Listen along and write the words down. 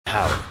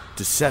Power,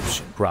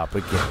 Deception,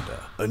 Propaganda.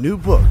 A new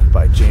book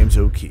by James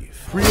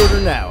O'Keefe. Pre-order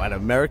now at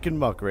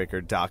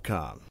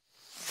AmericanMuckraker.com.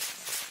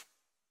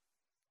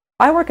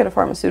 I work at a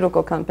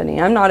pharmaceutical company.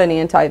 I'm not an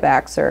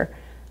anti-vaxxer.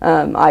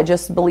 I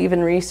just believe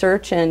in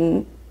research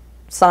and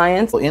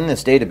science. Well, in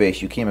this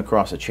database, you came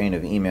across a chain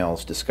of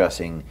emails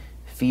discussing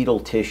fetal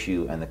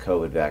tissue and the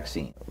COVID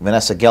vaccine.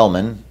 Vanessa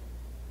Gelman,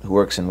 who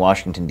works in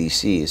Washington,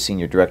 D.C., is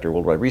Senior Director of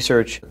Worldwide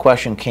Research. The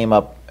question came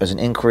up as an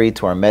inquiry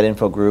to our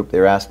MedInfo group.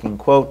 They're asking,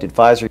 quote, did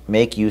Pfizer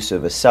make use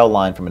of a cell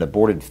line from an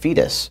aborted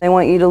fetus? They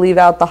want you to leave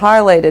out the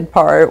highlighted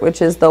part,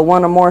 which is the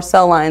one or more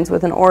cell lines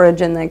with an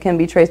origin that can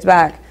be traced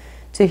back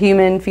to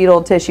human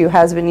fetal tissue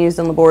has been used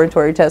in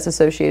laboratory tests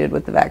associated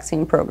with the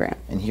vaccine program.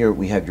 And here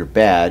we have your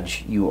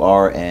badge. You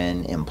are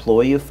an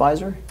employee of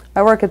Pfizer?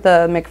 I work at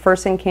the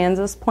McPherson,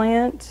 Kansas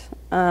plant.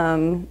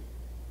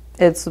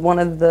 It's one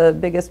of the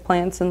biggest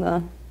plants in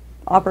the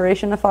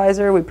operation of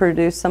Pfizer. We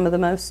produce some of the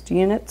most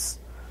units.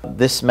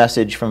 This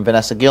message from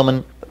Vanessa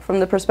Gelman. From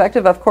the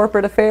perspective of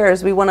corporate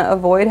affairs, we want to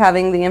avoid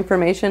having the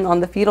information on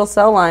the fetal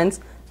cell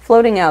lines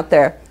floating out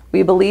there.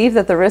 We believe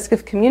that the risk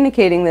of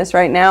communicating this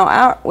right now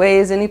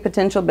outweighs any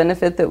potential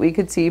benefit that we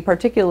could see,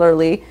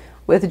 particularly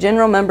with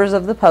general members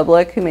of the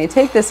public who may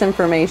take this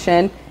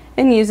information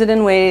and use it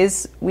in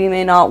ways we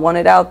may not want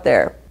it out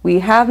there. We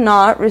have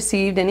not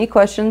received any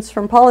questions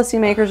from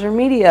policymakers or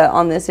media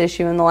on this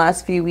issue in the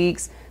last few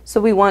weeks, so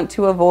we want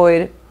to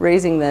avoid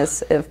raising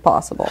this if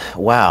possible.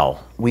 Wow.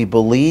 We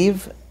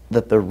believe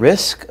that the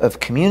risk of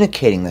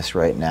communicating this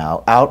right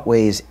now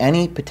outweighs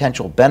any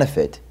potential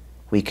benefit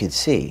we could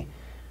see.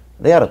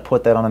 They ought to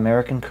put that on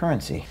American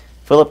currency.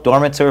 Philip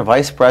Dormitzer,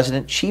 Vice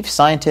President, Chief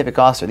Scientific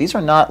Officer. These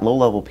are not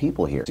low-level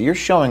people here. So you're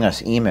showing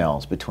us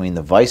emails between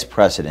the Vice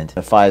President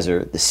of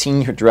Pfizer, the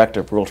Senior Director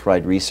of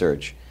Worldwide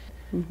Research,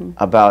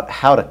 about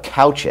how to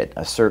couch it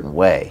a certain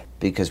way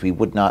because we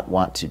would not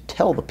want to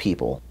tell the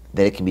people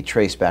that it can be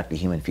traced back to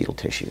human fetal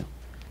tissue.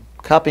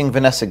 Copying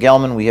Vanessa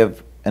Gelman, we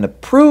have an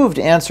approved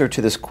answer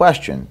to this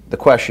question, the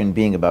question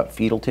being about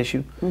fetal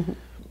tissue,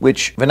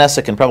 which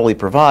Vanessa can probably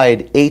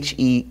provide,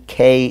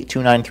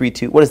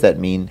 HEK2932. What does that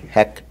mean,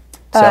 HEK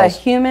cells?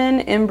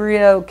 Human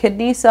embryo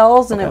kidney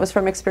cells, and it was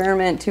from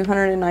experiment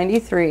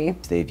 293.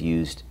 They've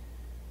used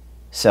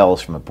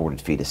cells from aborted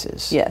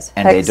fetuses. Yes,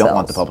 and HEK they don't cells.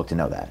 want the public to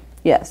know that.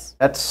 Yes.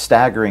 That's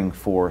staggering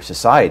for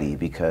society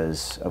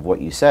because of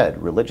what you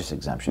said, religious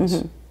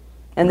exemptions.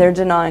 And they're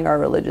denying our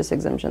religious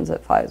exemptions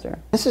at Pfizer.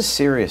 This is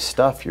serious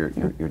stuff you're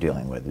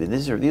dealing with.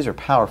 These are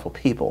powerful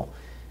people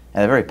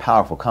and a very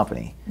powerful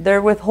company.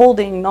 They're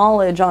withholding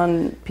knowledge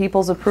on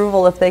people's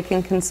approval if they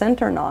can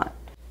consent or not.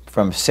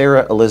 From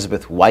Sarah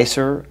Elizabeth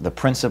Weiser, the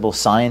principal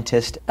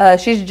scientist.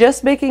 She's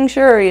just making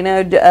sure,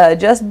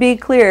 just be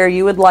clear,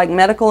 you would like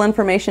medical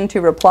information to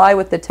reply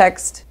with the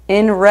text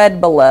in red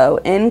below,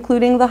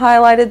 including the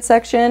highlighted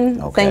section.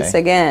 Okay. Thanks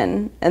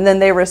again. And then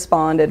they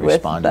responded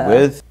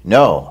with,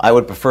 no, I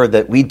would prefer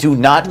that we do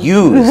not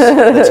use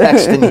the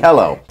text in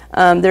yellow.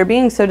 They're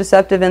being so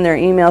deceptive in their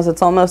emails,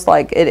 it's almost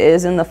like it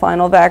is in the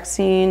final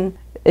vaccine.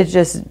 It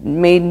just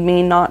made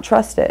me not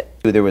trust it.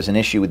 There was an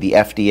issue with the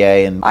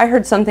FDA, and I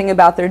heard something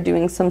about they're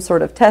doing some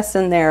sort of tests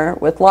in there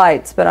with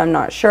lights, but I'm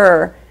not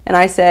sure. And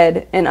I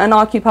said, in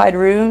unoccupied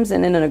rooms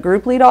and in a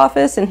group lead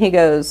office? And he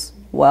goes,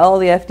 well,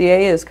 the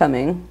FDA is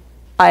coming.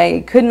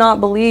 I could not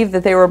believe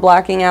that they were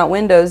blacking out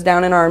windows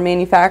down in our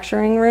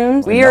manufacturing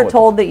rooms. We are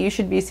told that you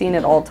should be seen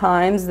at all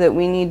times, that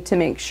we need to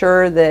make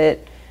sure that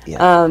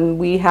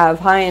we have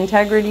high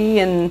integrity,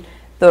 and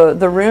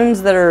the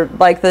rooms that are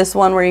like this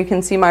one where you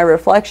can see my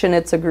reflection,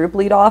 it's a group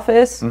lead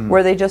office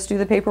where they just do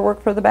the paperwork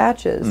for the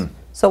batches.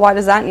 So why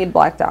does that need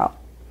blacked out?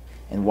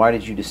 And why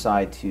did you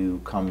decide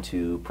to come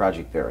to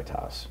Project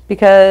Veritas?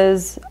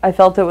 Because I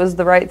felt it was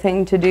the right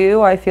thing to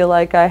do. I feel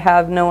like I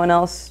have no one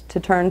else to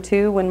turn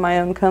to when my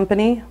own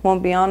company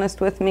won't be honest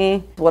with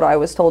me. What I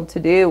was told to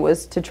do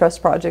was to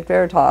trust Project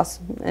Veritas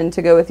and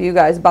to go with you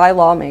guys, by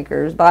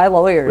lawmakers, by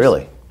lawyers.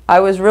 Really? I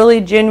was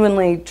really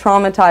genuinely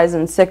traumatized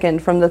and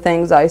sickened from the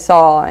things I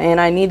saw, and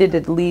I needed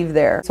to leave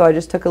there. So I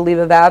just took a leave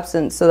of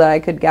absence so that I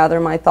could gather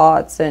my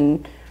thoughts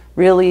and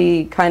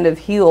really kind of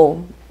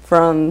heal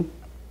from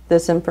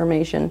this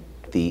information.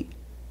 The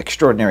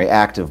extraordinary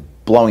act of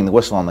blowing the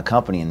whistle on the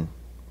company and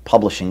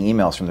publishing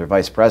emails from their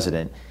vice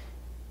president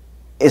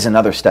is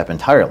another step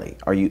entirely.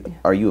 Are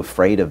you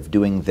afraid of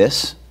doing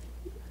this?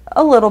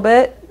 A little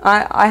bit.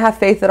 I have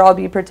faith that I'll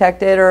be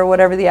protected, or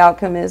whatever the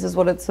outcome is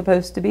what it's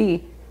supposed to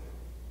be.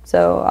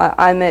 So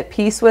I'm at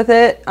peace with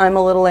it. I'm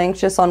a little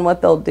anxious on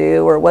what they'll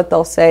do or what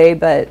they'll say,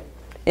 but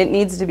it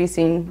needs to be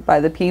seen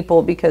by the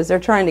people because they're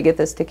trying to get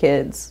this to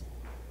kids.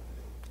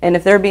 And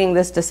if they're being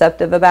this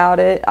deceptive about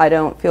it, I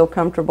don't feel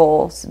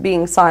comfortable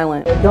being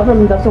silent. The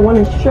government doesn't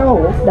want to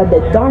show that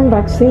the darn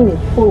vaccine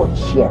is full of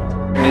shit.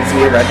 There needs to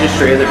be a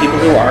registry of the people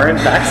who aren't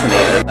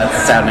vaccinated.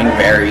 That's sounding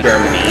very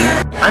Germany.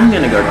 I'm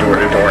going to go door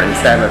to door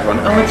instead of everyone,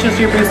 oh, it's just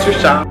your booster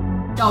shot.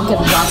 Don't get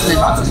the Johnson &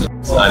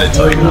 Johnson. I didn't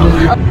tell you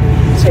no.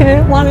 She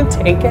didn't want to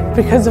take it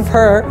because of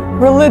her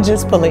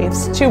religious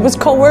beliefs. She was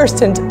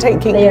coerced into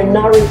taking They it. are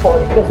not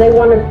reported because they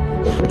want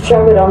to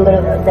shove it under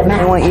the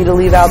mat. I want you to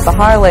leave out the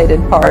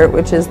highlighted part,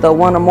 which is the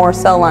one or more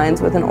cell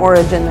lines with an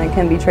origin that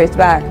can be traced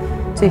back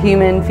to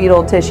human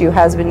fetal tissue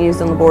has been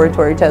used in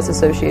laboratory tests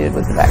associated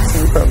with the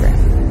vaccine program.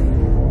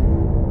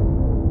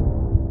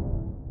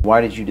 Why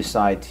did you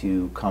decide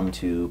to come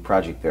to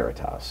Project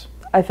Veritas?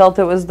 I felt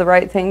it was the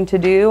right thing to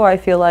do. I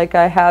feel like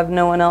I have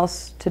no one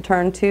else to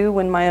turn to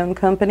when my own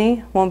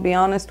company won't be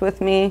honest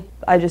with me.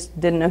 I just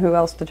didn't know who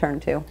else to turn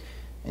to.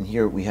 And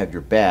here we have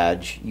your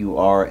badge. You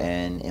are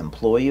an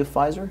employee of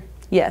Pfizer?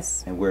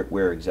 Yes. And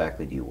where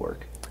exactly do you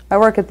work? I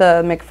work at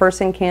the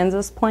McPherson,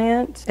 Kansas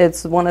plant.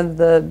 It's one of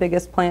the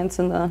biggest plants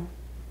in the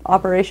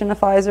operation of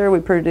Pfizer.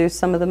 We produce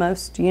some of the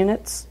most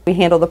units. We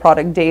handle the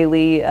product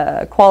daily.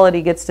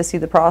 Quality gets to see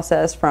the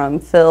process from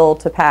fill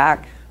to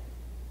pack,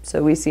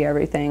 so we see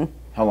everything.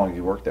 How long have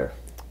you worked there?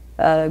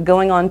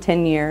 Going on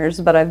 10 years,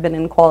 but I've been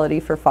in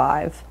quality for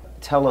 5.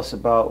 Tell us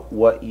about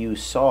what you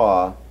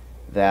saw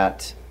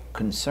that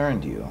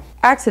concerned you.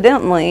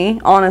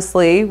 Accidentally,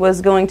 honestly, was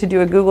going to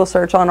do a Google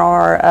search on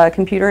our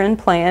computer in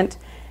plant,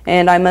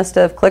 and I must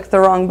have clicked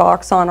the wrong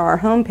box on our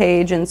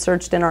homepage and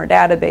searched in our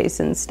database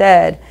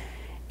instead.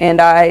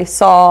 And I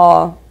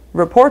saw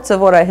reports of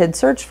what I had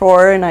searched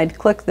for, and I'd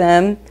click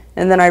them,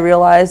 and then I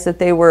realized that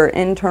they were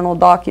internal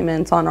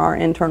documents on our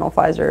internal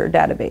Pfizer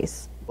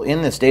database.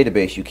 In this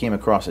database, you came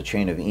across a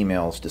chain of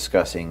emails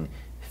discussing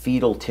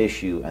fetal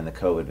tissue and the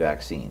COVID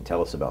vaccine.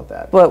 Tell us about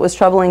that. What was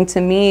troubling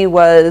to me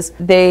was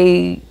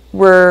they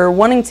were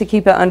wanting to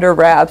keep it under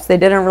wraps. They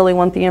didn't really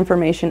want the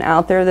information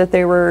out there that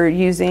they were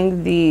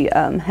using the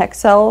HEK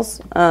cells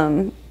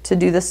to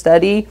do the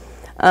study.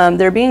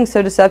 They're being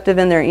so deceptive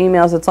in their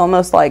emails, it's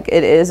almost like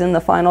it is in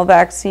the final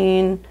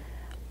vaccine.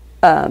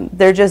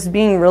 They're just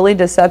being really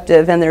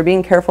deceptive, and they're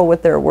being careful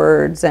with their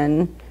words,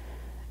 and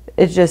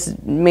it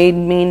just made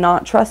me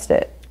not trust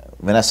it.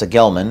 Vanessa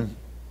Gelman,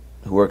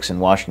 who works in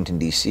Washington,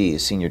 D.C.,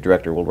 is Senior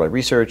Director of Worldwide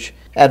Research.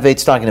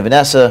 Advait's talking to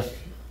Vanessa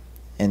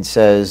and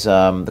says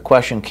the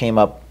question came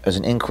up as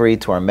an inquiry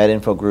to our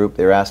MedInfo group.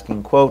 They're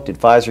asking, quote, did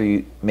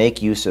Pfizer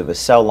make use of a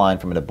cell line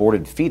from an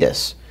aborted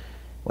fetus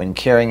when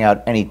carrying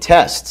out any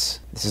tests?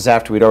 This is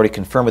after we'd already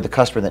confirmed with the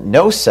customer that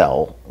no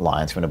cell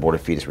lines from an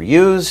aborted fetus were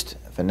used.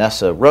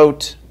 Vanessa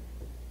wrote,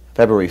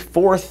 February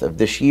 4th of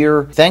this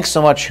year. Thanks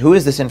so much. Who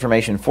is this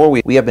information for?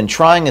 We have been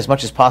trying as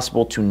much as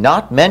possible to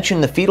not mention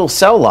the fetal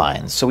cell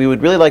lines, so we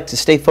would really like to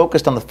stay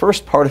focused on the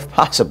first part if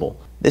possible.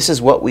 This is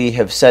what we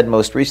have said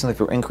most recently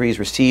for inquiries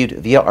received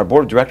via our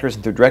board of directors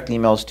and through direct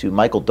emails to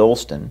Michael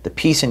Dolston. The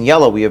piece in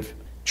yellow we have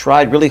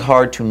tried really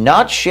hard to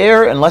not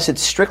share unless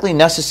it's strictly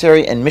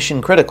necessary and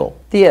mission critical.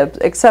 The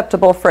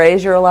acceptable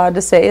phrase you're allowed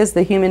to say is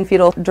the human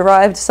fetal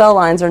derived cell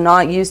lines are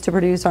not used to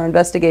produce our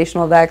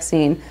investigational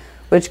vaccine,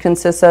 which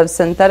consists of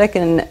synthetic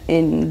and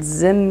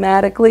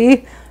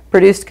enzymatically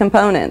produced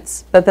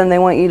components. But then they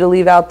want you to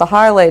leave out the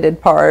highlighted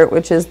part,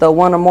 which is the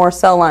one or more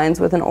cell lines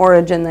with an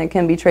origin that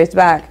can be traced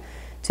back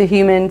to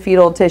human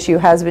fetal tissue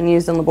has been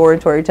used in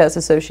laboratory tests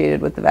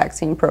associated with the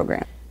vaccine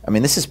program. I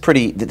mean, this is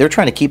they're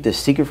trying to keep this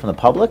secret from the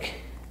public?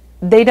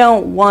 They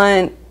don't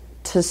want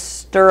to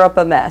stir up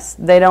a mess.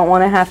 They don't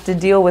want to have to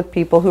deal with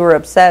people who are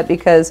upset,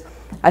 because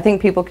I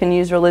think people can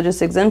use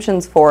religious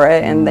exemptions for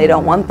it, and they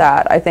don't want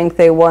that. I think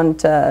they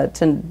want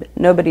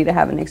nobody to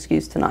have an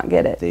excuse to not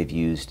get it. They've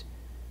used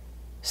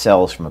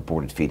cells from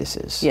aborted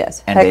fetuses.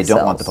 Yes, and they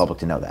don't want the public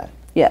to know that.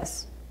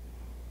 Yes.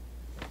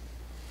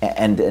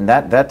 And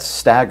that's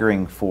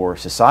staggering for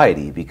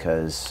society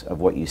because of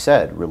what you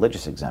said,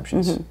 religious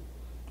exemptions. Mm-hmm.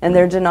 And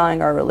they're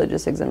denying our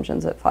religious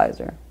exemptions at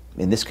Pfizer.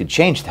 And this could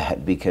change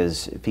that,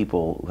 because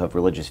people who have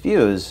religious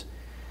views,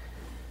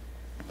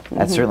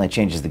 that certainly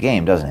changes the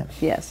game, doesn't it?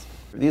 Yes.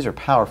 These are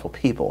powerful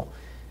people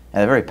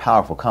and a very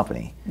powerful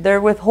company. They're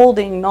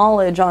withholding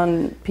knowledge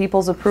on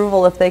people's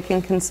approval if they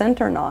can consent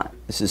or not.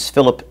 This is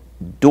Philip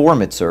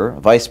Dormitzer,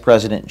 Vice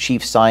President and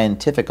Chief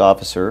Scientific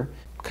Officer.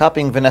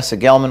 Copying Vanessa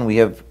Gelman, we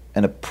have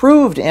an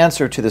approved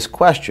answer to this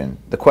question,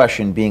 the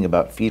question being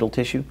about fetal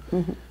tissue,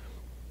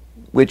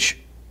 which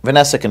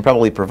Vanessa can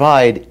probably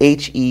provide.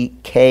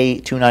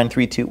 HEK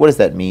 2932. What does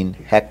that mean?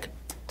 HEK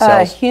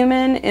cells?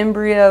 Human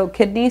embryo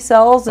kidney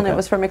cells, and Okay. it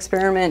was from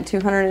experiment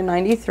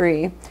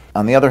 293.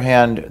 On the other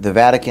hand, the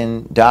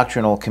Vatican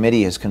Doctrinal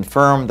Committee has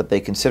confirmed that they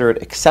consider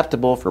it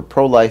acceptable for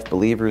pro-life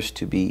believers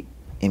to be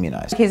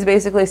immunized. He's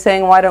basically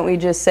saying, why don't we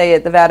just say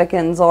it? The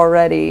Vatican's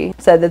already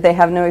said that they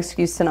have no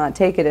excuse to not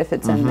take it if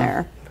it's in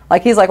there.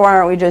 Like, he's like, why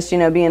aren't we just,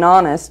 being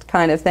honest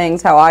kind of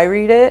things, how I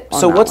read it.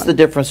 So what's the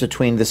difference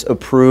between this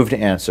approved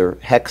answer,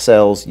 HEK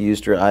cells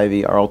used for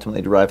IV are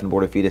ultimately derived from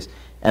aborted fetus,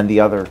 and the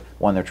other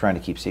one they're trying to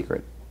keep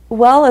secret?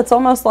 Well, it's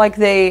almost like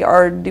they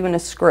are doing a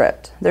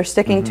script. They're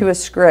sticking to a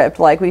script,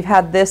 like we've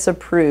had this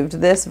approved,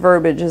 this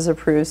verbiage is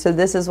approved, so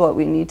this is what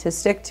we need to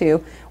stick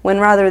to, when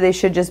rather they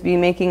should just be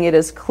making it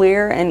as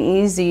clear and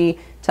easy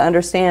to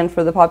understand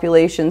for the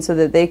population so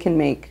that they can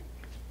make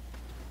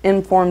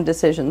informed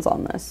decisions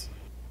on this.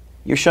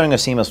 You're showing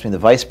us emails between the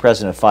Vice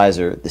President of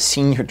Pfizer, the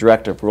Senior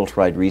Director of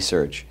Worldwide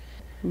Research.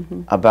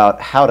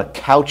 about how to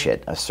couch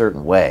it a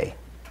certain way,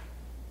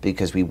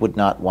 because we would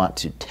not want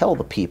to tell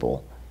the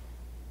people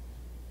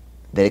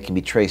that it can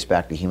be traced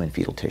back to human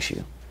fetal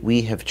tissue.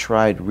 We have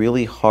tried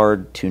really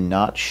hard to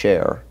not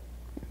share,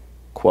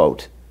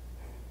 quote,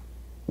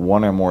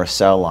 one or more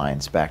cell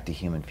lines back to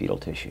human fetal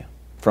tissue.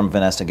 From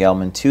Vanessa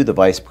Gelman to the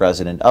vice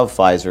president of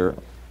Pfizer.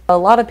 A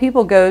lot of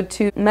people go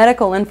to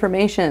medical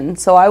information,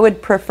 so I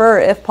would prefer,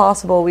 if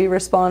possible, we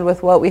respond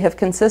with what we have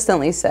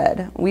consistently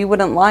said. We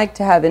wouldn't like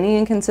to have any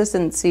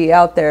inconsistency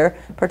out there,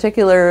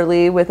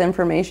 particularly with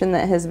information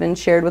that has been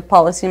shared with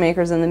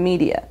policymakers and the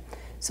media.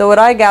 So what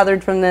I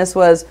gathered from this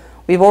was,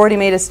 we've already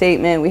made a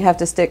statement, we have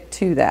to stick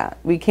to that.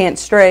 We can't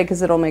stray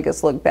because it'll make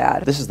us look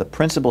bad. This is the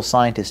principal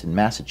scientist in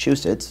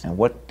Massachusetts, and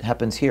what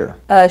happens here?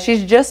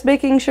 She's just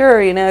making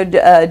sure,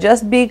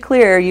 just be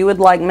clear, you would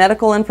like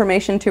medical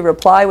information to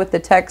reply with the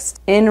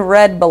text in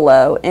red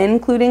below,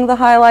 including the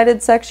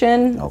highlighted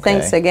section. Okay.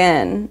 Thanks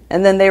again.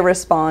 And then they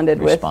responded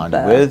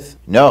with,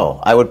 no,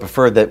 I would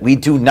prefer that we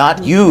do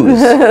not use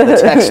the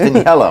text in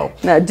yellow.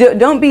 No,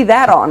 don't be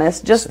that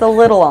honest, just a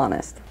little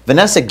honest.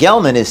 Vanessa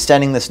Gelman is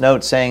sending this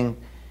note saying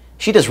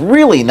she does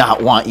really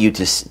not want you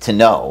to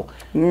know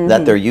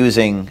that they're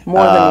using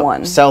more than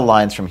one cell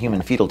lines from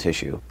human fetal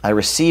tissue. I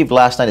received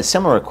last night a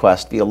similar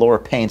request via Laura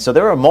Payne. So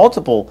there are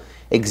multiple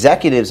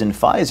executives in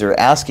Pfizer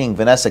asking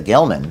Vanessa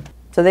Gelman.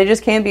 So they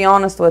just can't be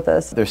honest with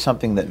us. There's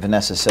something that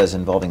Vanessa says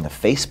involving the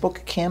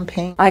Facebook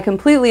campaign. I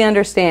completely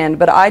understand,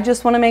 but I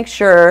just want to make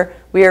sure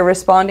we are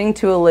responding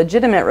to a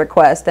legitimate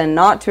request and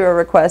not to a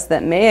request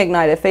that may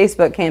ignite a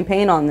Facebook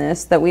campaign on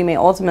this that we may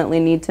ultimately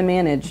need to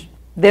manage.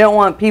 They don't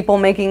want people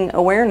making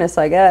awareness,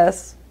 I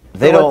guess,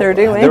 for what they're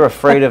doing. They're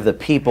afraid of the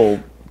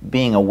people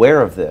being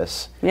aware of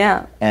this.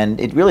 Yeah. And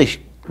it really,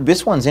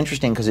 this one's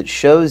interesting because it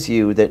shows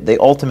you that they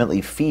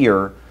ultimately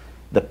fear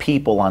the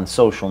people on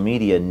social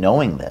media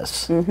knowing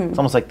this. It's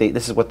almost like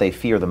this is what they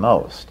fear the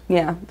most.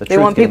 Yeah. They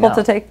want people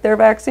to take their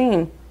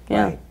vaccine.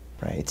 Yeah.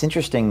 Right. It's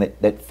interesting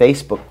that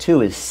Facebook,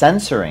 too, is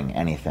censoring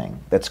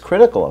anything that's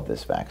critical of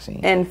this vaccine.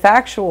 And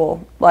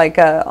factual. Like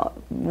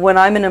when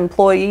I'm an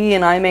employee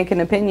and I make an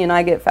opinion,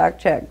 I get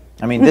fact-checked.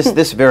 I mean,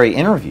 this very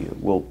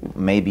interview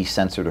may be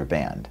censored or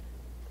banned.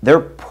 They're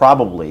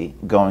probably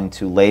going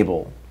to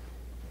label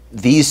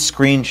these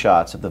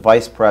screenshots of the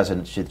vice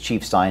president, the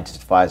chief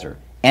scientist at Pfizer,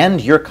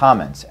 and your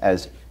comments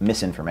as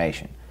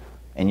misinformation.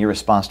 And your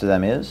response to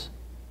them is?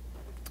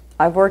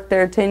 I've worked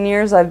there 10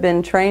 years. I've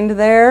been trained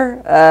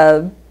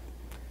there.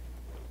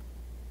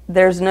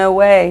 There's no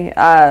way.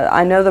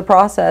 I know the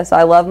process.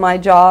 I love my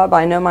job.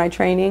 I know my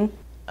training.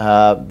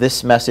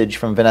 This message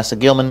from Vanessa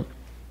Gelman,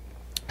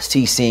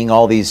 CCing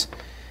all these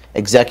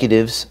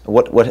executives.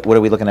 What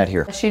are we looking at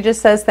here? She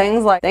just says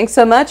things like, thanks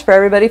so much for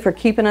everybody for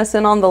keeping us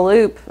in on the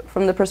loop.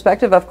 From the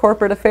perspective of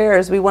corporate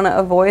affairs, we want to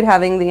avoid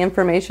having the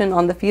information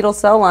on the fetal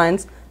cell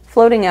lines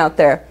floating out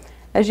there.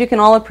 As you can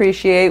all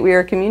appreciate, we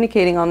are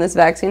communicating on this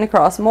vaccine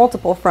across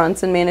multiple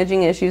fronts and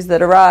managing issues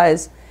that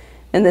arise.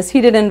 In this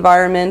heated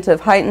environment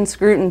of heightened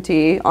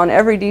scrutiny on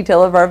every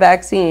detail of our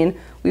vaccine,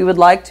 we would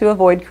like to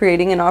avoid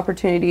creating an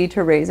opportunity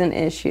to raise an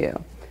issue.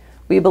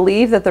 We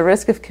believe that the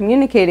risk of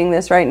communicating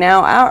this right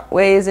now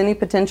outweighs any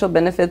potential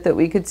benefit that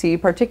we could see,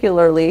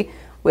 particularly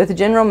with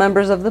general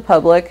members of the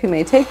public who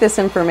may take this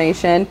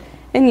information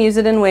and use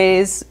it in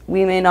ways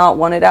we may not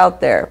want it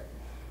out there.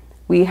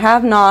 We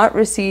have not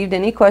received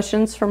any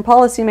questions from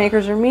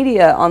policymakers or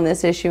media on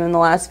this issue in the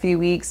last few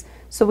weeks,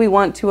 so we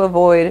want to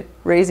avoid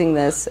raising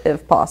this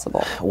if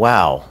possible.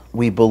 Wow.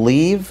 We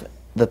believe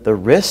that the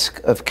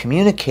risk of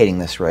communicating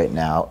this right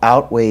now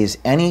outweighs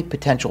any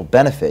potential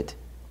benefit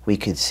we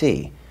could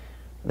see.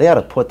 They ought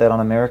to put that on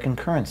American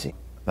currency.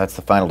 That's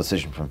the final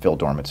decision from Phil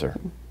Dormitzer.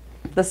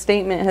 The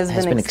statement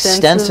has been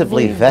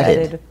extensively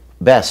vetted.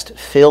 Best,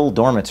 Phil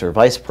Dormitzer,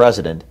 vice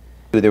president.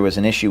 There was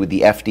an issue with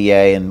the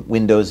FDA and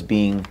Windows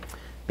being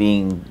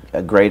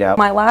grayed out.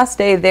 My last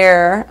day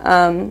there,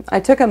 I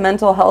took a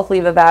mental health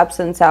leave of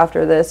absence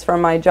after this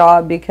from my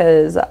job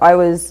because I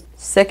was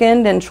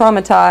sickened and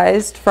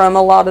traumatized from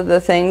a lot of the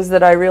things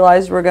that I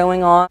realized were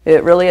going on.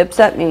 It really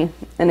upset me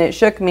and it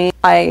shook me.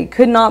 I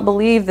could not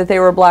believe that they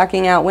were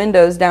blacking out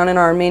windows down in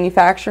our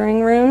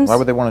manufacturing rooms. Why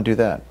would they want to do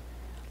that?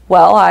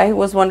 Well, I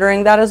was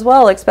wondering that as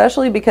well,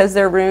 especially because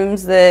they're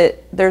rooms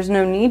that there's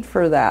no need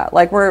for that.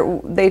 Like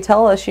they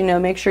tell us,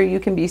 make sure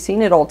you can be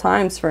seen at all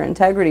times for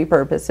integrity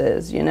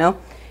purposes,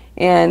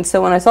 And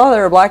so when I saw they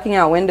were blacking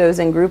out windows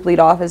in group lead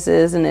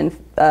offices and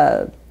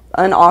in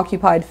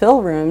unoccupied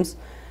fill rooms,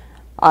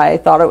 I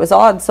thought it was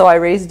odd. So I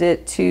raised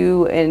it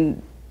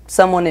to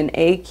someone in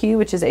AQ,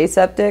 which is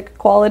aseptic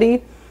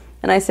quality.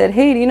 And I said,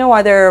 hey, do you know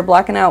why they're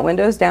blacking out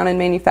windows down in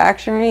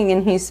manufacturing?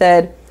 And he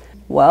said,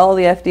 well,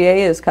 the FDA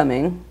is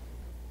coming.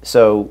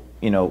 So,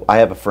 I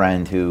have a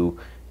friend who,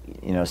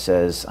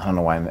 says, I don't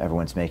know why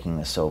everyone's making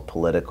this so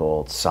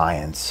political, it's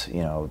science,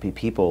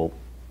 people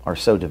are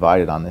so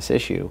divided on this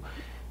issue.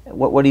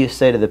 What do you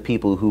say to the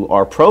people who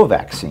are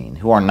pro-vaccine,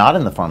 who are not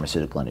in the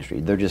pharmaceutical industry?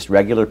 They're just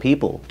regular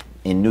people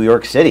in New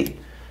York City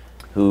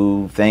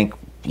who think,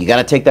 you got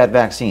to take that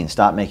vaccine,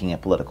 stop making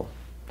it political.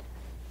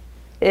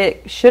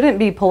 it shouldn't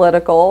be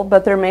political,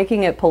 but they're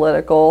making it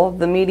political.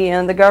 The media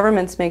and the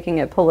government's making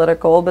it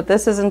political, but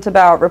this isn't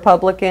about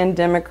Republican,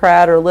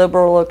 Democrat, or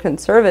liberal or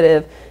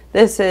conservative.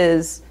 This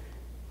is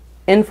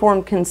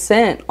informed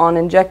consent on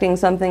injecting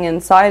something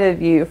inside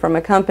of you from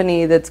a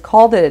company that's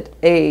called it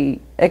a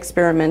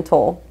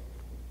experimental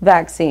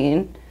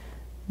vaccine.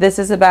 This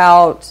is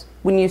about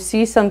when you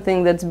see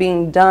something that's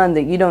being done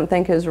that you don't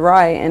think is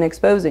right and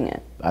exposing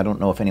it. I don't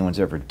know if anyone's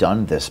ever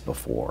done this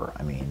before.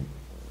 I mean,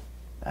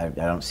 I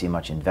don't see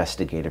much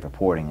investigative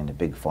reporting into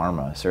Big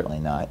Pharma, certainly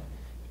not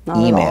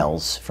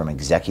emails from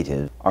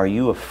executives. Are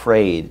you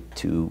afraid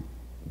to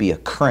be a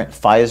current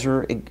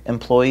Pfizer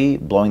employee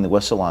blowing the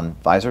whistle on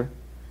Pfizer?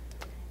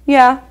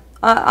 Yeah,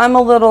 I'm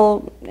a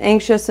little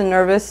anxious and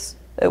nervous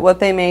at what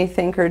they may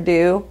think or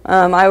do.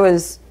 I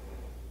was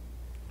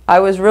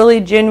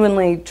really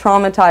genuinely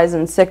traumatized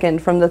and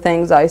sickened from the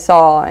things I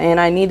saw, and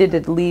I needed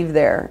to leave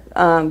there.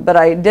 But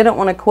I didn't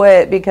want to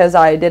quit because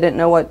I didn't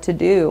know what to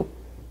do.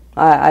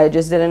 I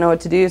just didn't know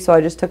what to do, so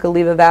I just took a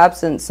leave of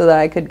absence so that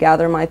I could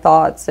gather my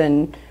thoughts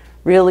and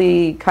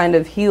really kind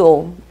of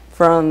heal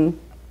from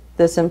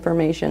this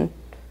information.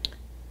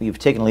 You've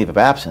taken a leave of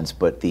absence,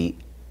 but the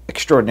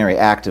extraordinary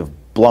act of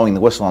blowing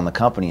the whistle on the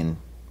company and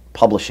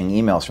publishing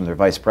emails from their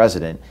vice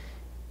president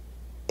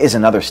is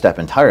another step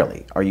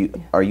entirely. Are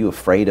you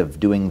afraid of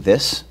doing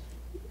this?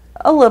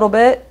 A little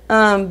bit,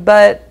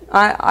 but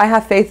I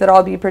have faith that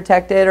I'll be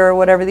protected, or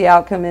whatever the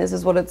outcome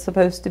is what it's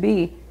supposed to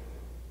be.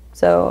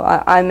 So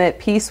I'm at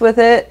peace with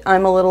it.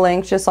 I'm a little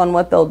anxious on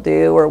what they'll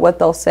do or what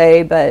they'll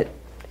say, but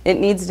it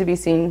needs to be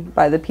seen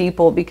by the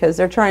people because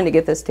they're trying to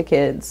get this to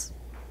kids.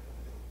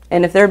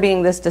 And if they're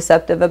being this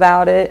deceptive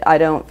about it, I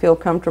don't feel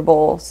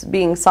comfortable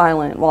being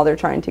silent while they're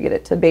trying to get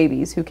it to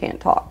babies who can't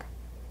talk.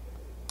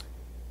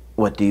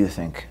 What do you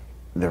think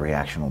the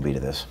reaction will be to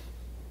this?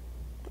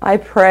 I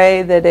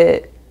pray that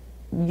it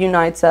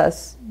unites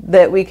us,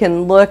 that we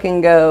can look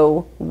and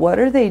go, what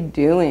are they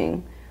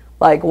doing?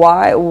 Like,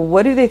 why?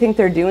 What do they think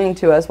they're doing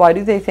to us? Why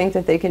do they think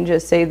that they can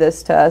just say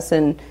this to us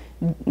and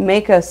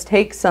make us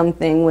take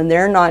something when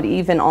they're not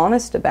even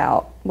honest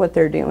about what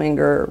they're doing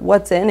or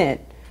what's in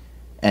it?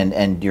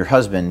 And your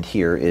husband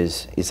here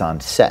is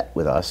on set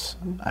with us.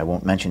 I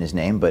won't mention his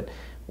name, but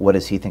what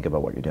does he think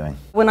about what you're doing?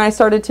 When I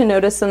started to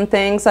notice some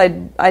things,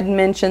 I'd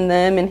mention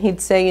them, and he'd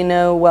say,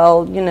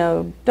 well,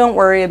 don't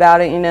worry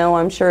about it.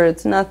 I'm sure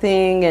it's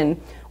nothing.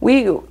 And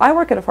I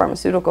work at a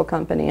pharmaceutical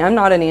company. I'm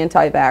not an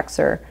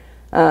anti-vaxxer.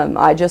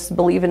 I just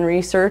believe in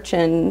research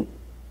and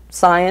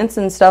science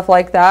and stuff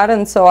like that.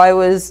 And so I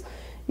was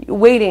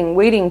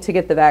waiting to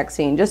get the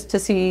vaccine just to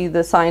see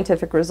the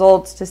scientific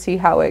results, to see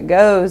how it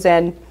goes.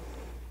 And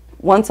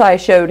once I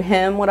showed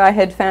him what I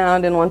had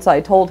found, and once I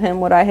told him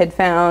what I had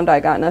found, I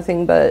got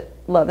nothing but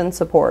love and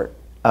support.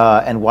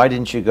 And why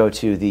didn't you go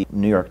to the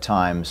New York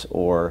Times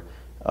or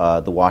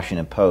the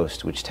Washington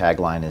Post, which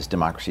tagline is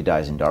 "Democracy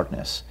Dies in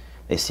Darkness"?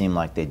 They seem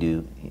like they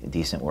do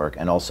decent work.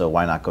 And also,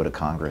 why not go to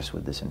Congress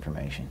with this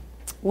information?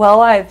 Well,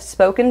 I've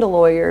spoken to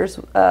lawyers.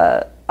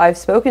 I've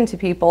spoken to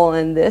people,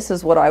 and this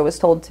is what I was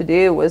told to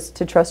do, was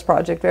to trust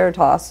Project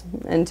Veritas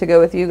and to go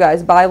with you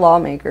guys, by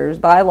lawmakers,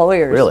 by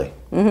lawyers. Really?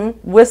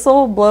 Mm-hmm.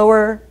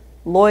 Whistleblower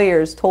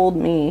lawyers told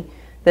me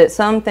that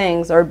some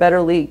things are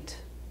better leaked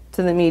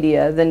to the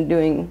media than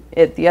doing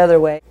it the other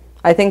way.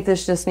 I think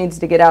this just needs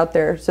to get out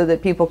there so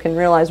that people can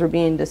realize we're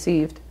being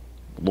deceived.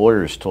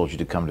 Lawyers told you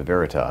to come to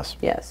Veritas.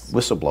 Yes.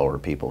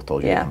 Whistleblower people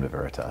told you to come to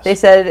Veritas. They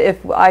said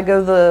if I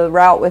go the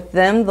route with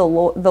them, the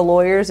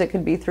lawyers, it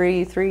could be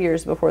three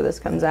years before this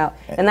comes out.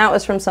 And that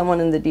was from someone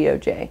in the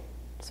DOJ.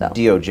 So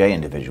DOJ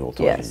individual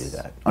told you to do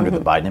that. Under the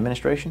Biden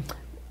administration?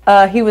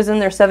 He was in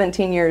there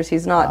 17 years.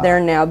 He's not there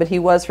now, but he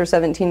was for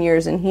 17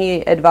 years, and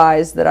he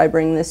advised that I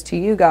bring this to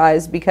you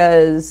guys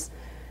because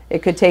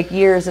it could take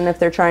years, and if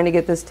they're trying to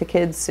get this to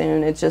kids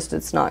soon,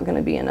 it's not going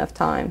to be enough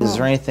time. Is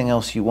there anything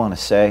else you want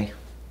to say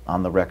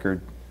on the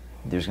record?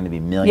 There's going to be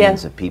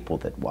millions of people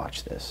that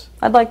watch this.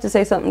 I'd like to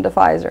say something to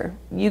Pfizer.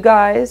 You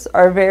guys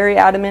are very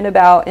adamant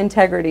about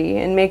integrity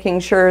and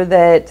making sure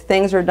that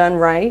things are done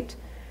right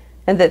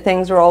and that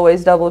things are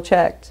always double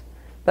checked.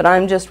 But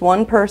I'm just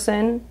one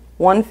person,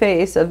 one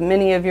face of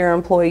many of your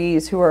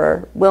employees who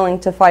are willing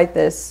to fight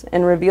this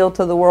and reveal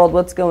to the world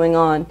what's going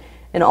on.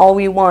 And all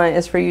we want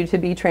is for you to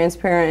be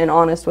transparent and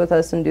honest with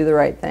us and do the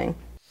right thing.